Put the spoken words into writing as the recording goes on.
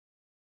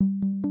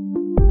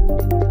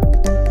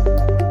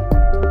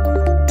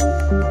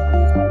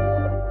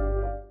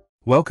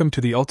Welcome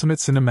to the ultimate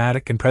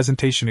cinematic and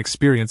presentation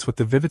experience with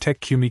the Vivitek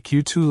Qumi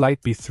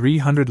Q2-LITE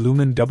B300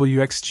 Lumen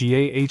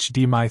WXGA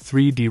HDMI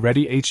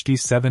 3D-Ready HD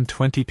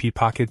 720p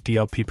Pocket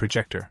DLP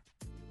Projector.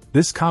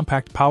 This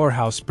compact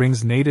powerhouse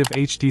brings native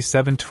HD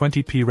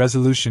 720p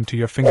resolution to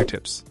your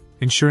fingertips,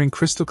 ensuring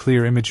crystal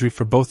clear imagery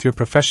for both your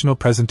professional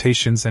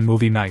presentations and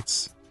movie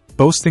nights.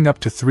 Boasting up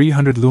to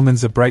 300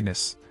 lumens of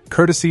brightness,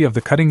 courtesy of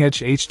the cutting-edge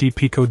HD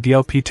Pico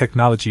DLP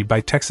technology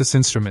by Texas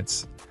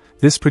Instruments,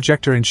 this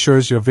projector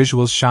ensures your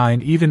visuals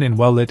shine even in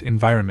well-lit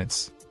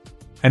environments.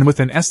 And with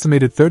an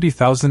estimated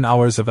 30,000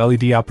 hours of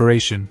LED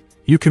operation,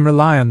 you can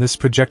rely on this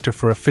projector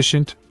for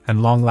efficient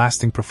and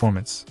long-lasting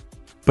performance.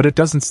 But it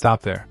doesn't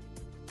stop there.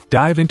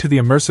 Dive into the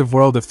immersive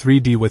world of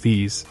 3D with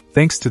ease,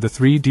 thanks to the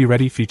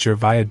 3D-Ready feature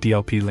via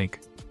DLP Link.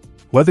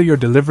 Whether you're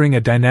delivering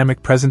a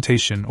dynamic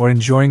presentation or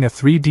enjoying a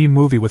 3D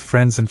movie with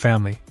friends and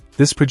family,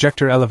 this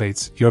projector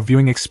elevates your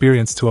viewing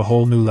experience to a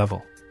whole new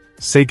level.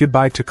 Say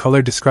goodbye to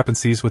color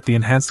discrepancies with the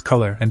enhanced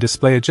color and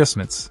display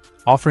adjustments,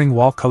 offering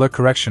wall color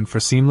correction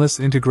for seamless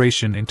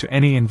integration into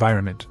any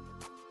environment.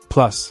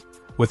 Plus,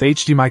 with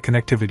HDMI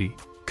connectivity,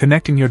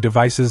 connecting your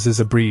devices is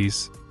a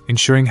breeze,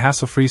 ensuring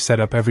hassle-free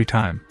setup every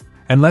time.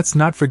 And let's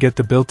not forget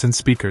the built-in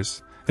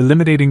speakers,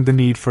 eliminating the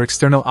need for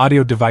external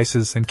audio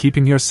devices and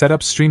keeping your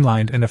setup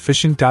streamlined and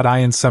efficient.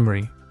 In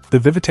summary, the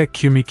Vivitek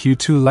Qumi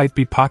Q2-LITE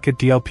B Pocket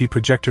DLP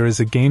projector is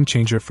a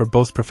game-changer for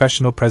both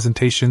professional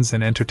presentations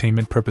and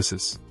entertainment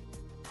purposes.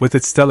 With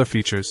its stellar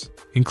features,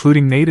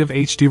 including native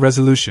HD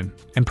resolution,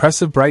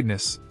 impressive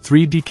brightness,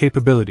 3D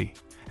capability,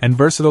 and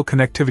versatile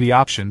connectivity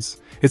options,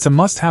 it's a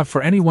must-have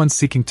for anyone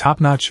seeking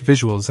top-notch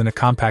visuals in a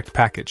compact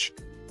package.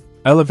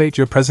 Elevate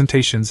your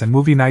presentations and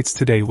movie nights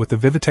today with the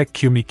Vivitek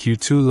Qumi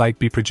Q2-LITE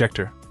B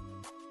projector.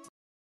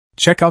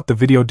 Check out the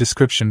video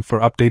description for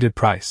updated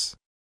price.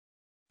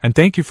 And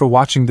thank you for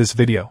watching this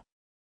video.